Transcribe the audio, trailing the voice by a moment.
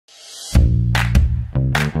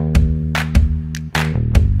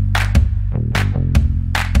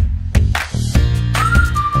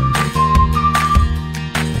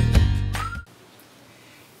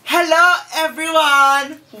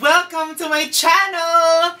Welcome to my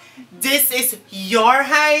channel! This is Your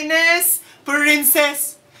Highness,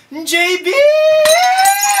 Princess JB!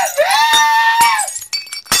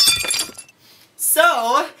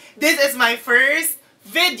 So, this is my first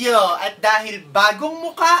video at dahil bagong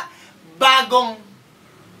muka, bagong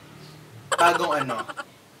ano?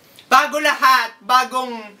 Bago lahat,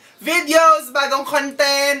 bagong videos, bagong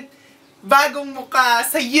content, bagong muka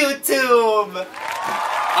sa YouTube.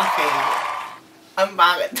 Okay. Ang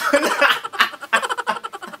pangit na.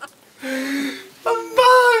 Ang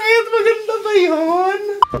pangit! Maganda ba yun?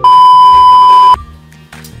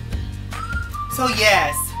 So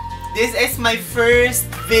yes, this is my first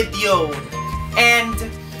video. And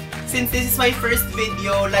since this is my first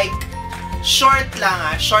video, like, short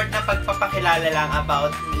lang short na pagpapakilala lang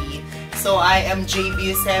about me. So I am JB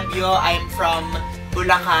Eusebio, I'm from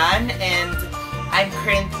Bulacan, and I'm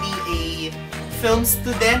currently a film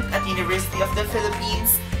student at University of the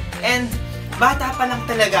Philippines. And bata pa lang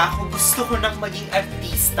talaga ako, gusto ko nang maging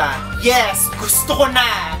artista. Yes! Gusto ko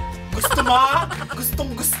na! Gusto mo?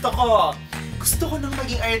 Gusto ko! Gusto ko nang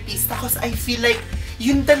maging artista because I feel like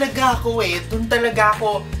yun talaga ako Doon talaga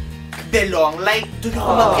ako belong. Like, doon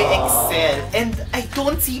ako mag-excel. And I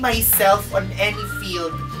don't see myself on any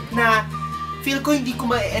field na feel ko hindi ko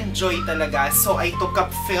ma-enjoy talaga. So I took up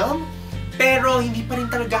film. Pero hindi pa rin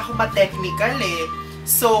talaga ako ma-technical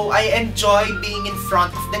So, I enjoy being in front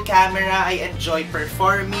of the camera, I enjoy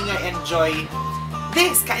performing, I enjoy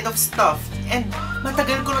this kind of stuff. And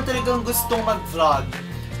matagal ko na talagang gustong mag-vlog.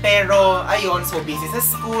 Pero, ayun, so busy sa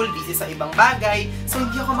school, busy sa ibang bagay. So,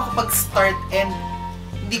 hindi ako makapag-start and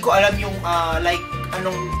hindi ko alam yung, like,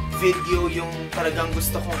 anong video yung talagang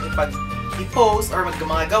gusto kong i-post or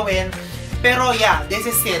mga gawin. Pero, yeah, this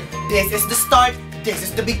is it. This is the start. This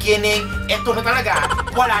is the beginning. Ito na talaga.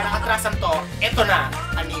 Wala nang atrasan to. Ito na.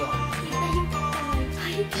 Ano yun?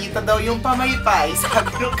 Kita daw yung pamaypay.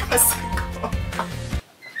 Sabi yung kasi ko.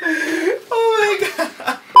 Oh my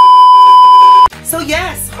God. So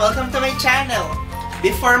yes, welcome to my channel.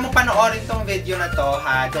 Before mo panoorin tong video na to,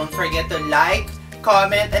 don't forget to like,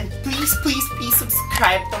 comment, and please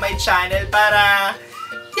subscribe to my channel para,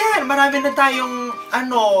 yan, marami na tayong,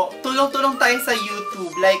 tulong-tulong tayo sa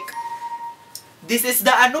YouTube. Like, this is the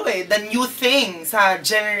the new thing sa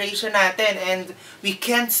generation natin, and we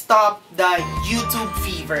can't stop the YouTube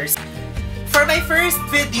fevers. For my first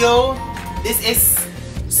video, this is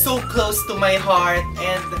so close to my heart,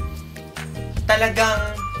 and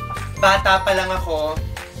talagang bata pa lang ako,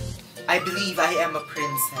 I believe I am a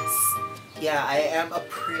princess. Yeah, I am a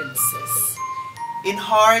princess. In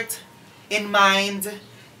heart, in mind,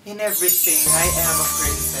 in everything, I am a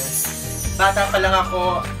princess. Bata pa lang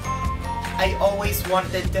ako, I always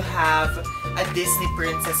wanted to have a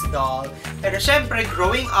Disneyprincess doll. Pero syempre,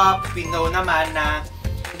 growing up, we know naman na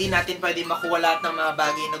hindi natin pwede makuha lahat ng mga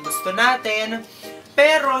bagay na gusto natin.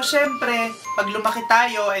 Pero syempre, pag lumaki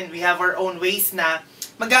tayo and we have our own ways na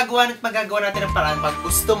magagawa natin ng paraan. Pag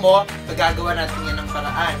gusto mo, magagawa natin yan ng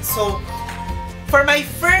paraan. So, for my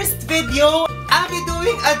first video, I'll be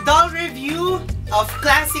doing a doll review of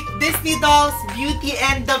classic Disney dolls, Beauty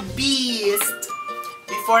and the Beast.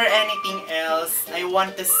 Before anything else, I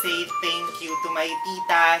want to say thank you to my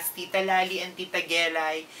titas, Tita Lally and Tita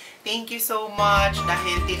Gelai. Thank you so much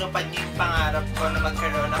dahil tinupad niyo yung pangarap ko na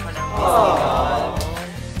magkaroon ako ng Disneydoll.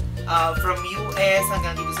 From US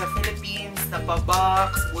hanggang dito sa Philippines,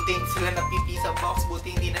 napa-box, buti hindi sila napipi sa box,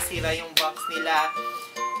 buti hindi nasira yung box nila.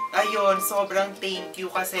 Ayun, sobrang thank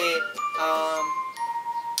you kasi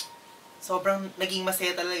sobrang naging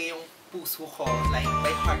masaya talaga yung puso ko. Like,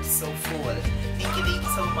 my heart is so full. Thank you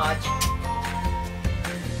so much.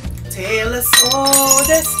 Tell us all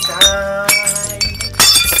this time,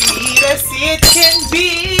 sweet as it can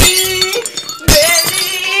be,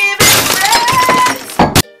 believe in friends.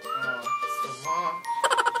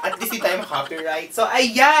 At least di tayo copyright. So,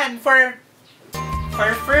 ayan, for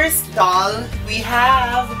first doll, we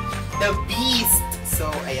have the Beast.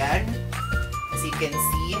 So, ayan, as you can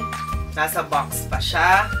see, nasa box pa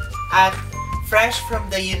siya. At fresh from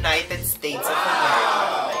the United States of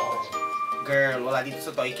America. Like, girl, wala dito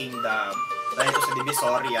sa Toy Kingdom. Wala dito sa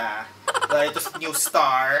Divisoria. Wala dito sa New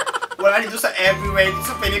Star. Wala dito sa everywhere. Dito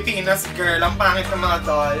sa Pilipinas, girl. Ang pangit ng mga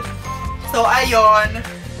doll. So, ayun.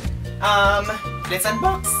 Let's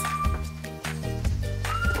unbox.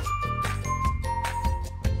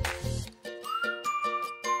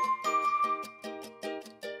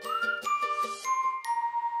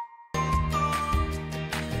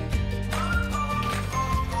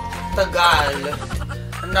 Tagal.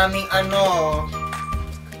 Ang daming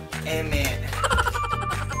eme.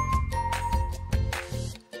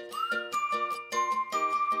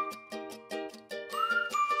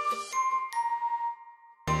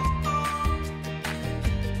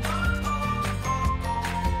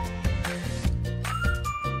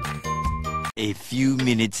 A few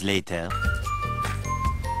minutes later.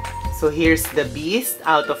 So here's the Beast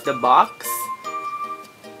out of the box.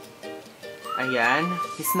 Ayan.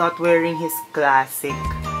 He's not wearing his classic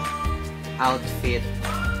outfit.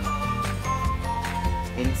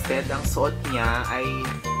 Instead, ang suot niya ay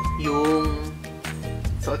yung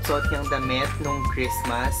suot-suot niyang damit nung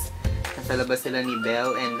Christmas. Nasa labas sila ni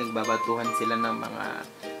Belle and nagbabatuhan sila ng mga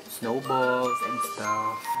snowballs and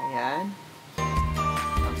stuff. Ayan.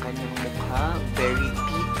 Ang kanyang mukha, very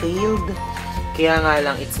detailed. Kaya nga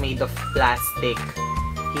lang, it's made of plastic.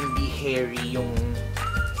 Hindi hairy yung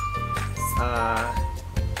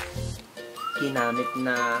ginamit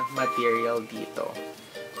na material dito.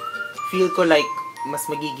 Feel ko like mas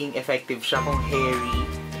magiging effective siya kung hairy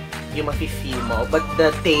yung mafe-feel mo. But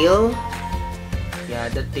the tail, yeah,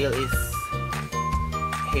 the tail is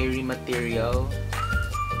hairy material.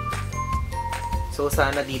 So,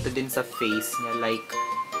 sana dito din sa face niya, like,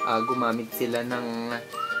 gumamit sila ng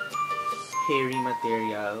hairy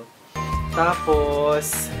material.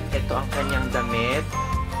 Tapos, ito ang kanyang damit.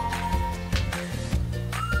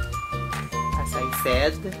 As I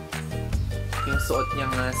said, yung suot niya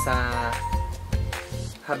nga sa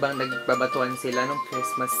habang nagbabatuan sila nung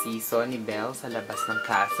Christmas season ni Belle sa labas ng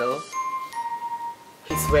castle.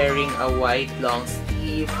 He's wearing a white long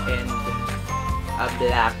sleeve and a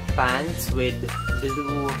black pants with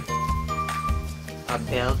blue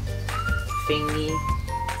belt thingy.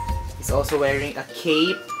 He's also wearing a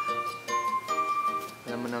cape.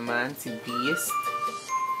 Alam mo naman, si Beast.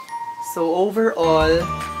 So overall,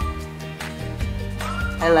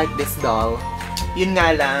 I like this doll. Yun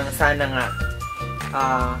nga lang, sana nga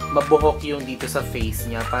mabuhok yung dito sa face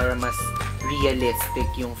niya para mas realistic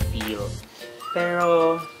yung feel.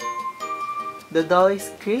 Pero the doll is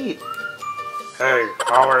great. Hey,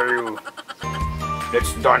 how are you?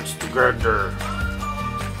 Let's dance together.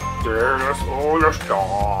 Tell us all your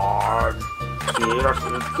time. Tell us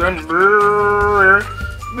it can be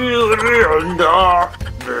and the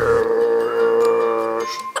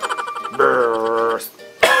best.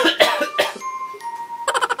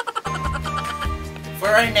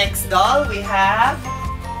 For our next doll, we have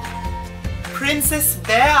Princess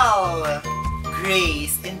Belle.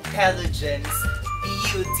 Grace, intelligence,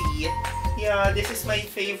 beauty. Yeah, this is my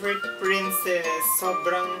favorite princess.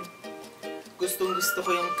 Sobrang gustong-gusto ko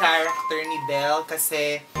yung character ni Belle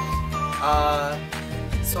kasi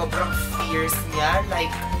sobrang fierce niya. Like,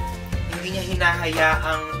 hindi niya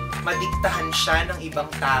hinahayaang madiktahan siya ng ibang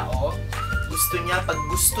tao. Gusto niya, pag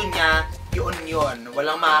gusto niya, yun.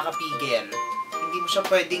 Walang makakapigil. Hindi mo siya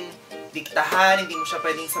pwedeng diktahan, hindi mo siya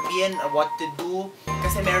pwedeng sabihin what to do.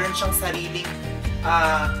 Kasi meron siyang sariling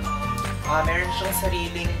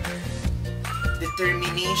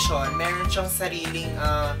determination, meron siyang sariling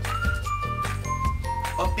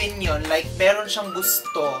opinion, like meron siyang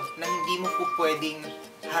gusto na hindi mo po pwedeng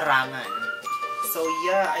harangan. So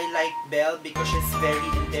yeah, I like Belle because she's very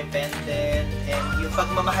independent and yung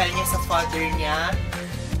pagmamahal niya sa father niya,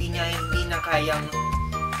 hindi na kayang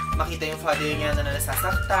makita yung father niya na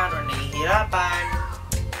nasasaktan or nahihirapan.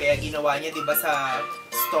 Kaya ginawa niya, di ba, sa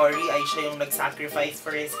story ay siya yung nag-sacrifice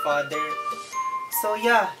for his father. So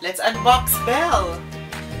yeah, let's unbox Belle!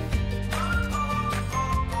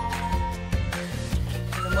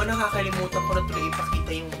 Alam mo, nakakalimutan ko na tuloy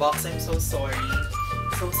ipakita yung box. I'm so sorry.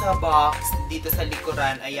 So sa box, dito sa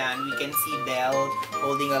likuran, ayan, we can see Belle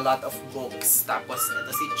holding a lot of books. Tapos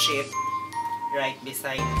ito si Chip right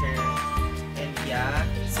beside her. And yeah,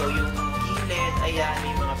 so yung gilid, ayan,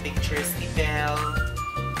 may mga pictures ni Belle.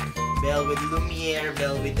 Belle with Lumiere,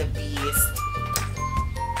 Belle with the Beast.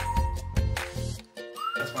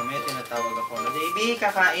 Tapos mamaya tinatawag ako na, baby,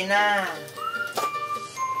 kakain na!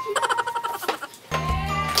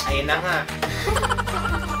 Ayun na nga.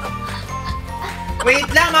 Wait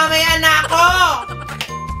lang, mamaya na ako!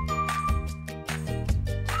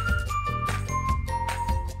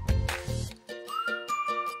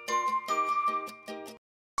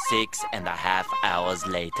 6.5 hours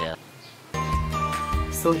later.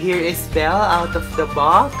 So here is Belle out of the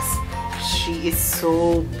box. She is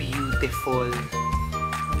so beautiful.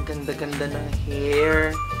 Ang ganda-ganda ng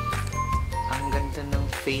hair. Ang ganda ng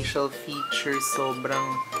facial features. Sobrang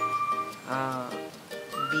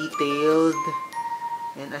detailed.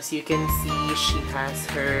 And as you can see, she has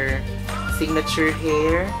her signature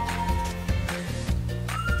hair.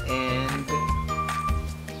 And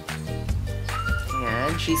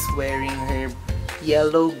ayan, she's wearing her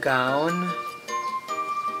yellow gown.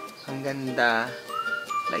 Ang ganda.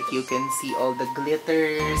 Like you can see all the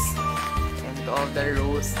glitters and all the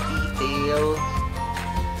rose detail.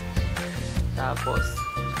 Tapos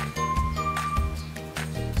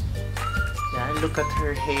look at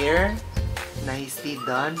her hair. Nicely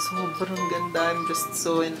done. Sobrang ganda. I'm just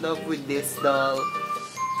so in love with this doll.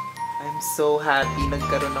 I'm so happy.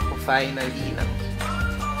 Nagkaroon ako finally ng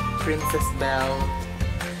Princess Belle.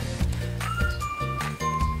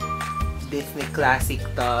 Disney classic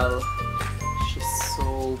doll. She's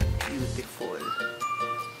so beautiful.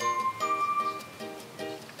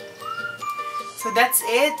 So that's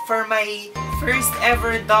it for my first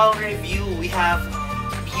ever doll review. We have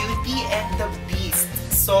Beauty and the Beast.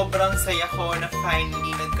 Sobrang saya ko na finally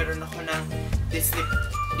nagkaroon ako ng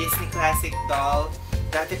Disney classic doll.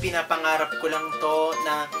 Dati pinapangarap ko lang to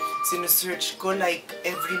na sinusearch ko like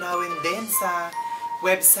every now and then sa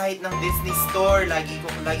website ng Disney Store. Lagi ako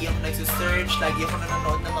nagsusearch, lagi ako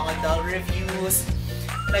nanonood ng mga doll reviews,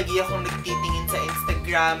 lagi akong nagtitingin sa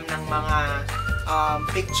Instagram ng mga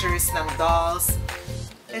pictures ng dolls.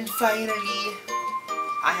 And finally,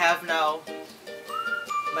 I have now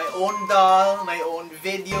my own doll, my own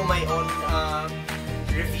video, my own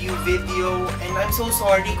review video. And I'm so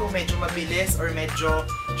sorry kung medyo mabilis or medyo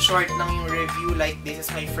short lang yung review. Like, this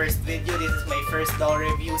is my first video, this is my first doll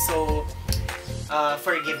review. So,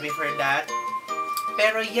 forgive me for that.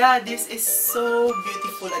 Pero yeah, this is so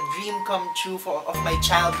beautiful. A dream come true of my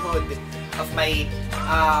childhood, of my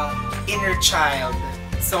inner child.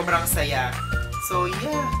 Sobrang saya. So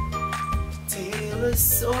yeah, tale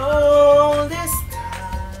us all this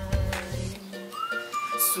time,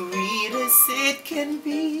 sweet as it can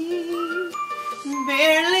be,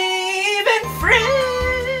 barely even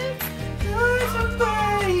friends, you're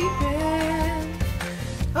somebody bad,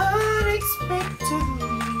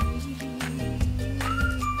 unexpectedly.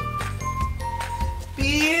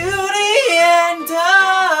 Beauty and the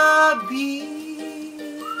Beast.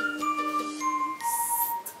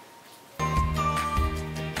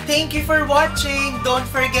 Thank you for watching. Don't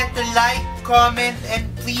forget to like, comment, and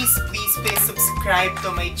please subscribe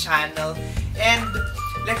to my channel. And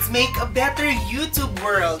let's make a better YouTube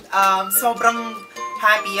world. Sobrang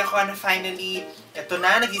happy ako na finally, ito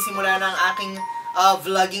na, nagsisimula na ang aking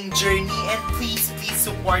vlogging journey. And please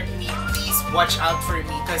support me. Please watch out for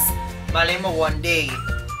me. Because malay mo one day,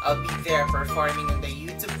 I'll be there performing on the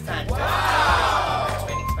YouTube fan fest. Wow!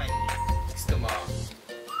 2020. Gusto mo.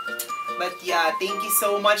 But yeah, thank you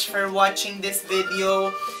so much for watching this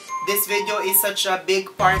video. This video is such a big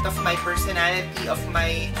part of my personality, of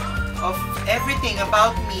everything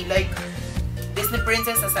about me. Like,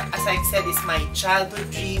 Disneyprincess, as I've said, is my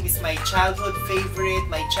childhood dream, is my childhood favorite,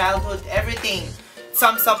 my childhood everything.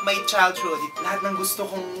 Sums up my childhood. Lahat ng gusto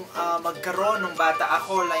kong magkaroon nung bata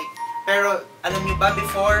ako. Like, pero alam niyo ba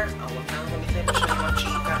before, wag na gamitin siya ng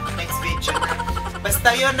chika. Next video na.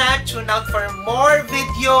 Basta yun na, tune out for more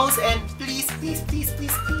videos and please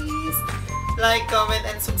like, comment,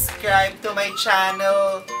 and subscribe to my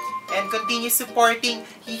channel and continue supporting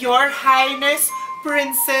Your Highness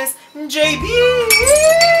Princess JB!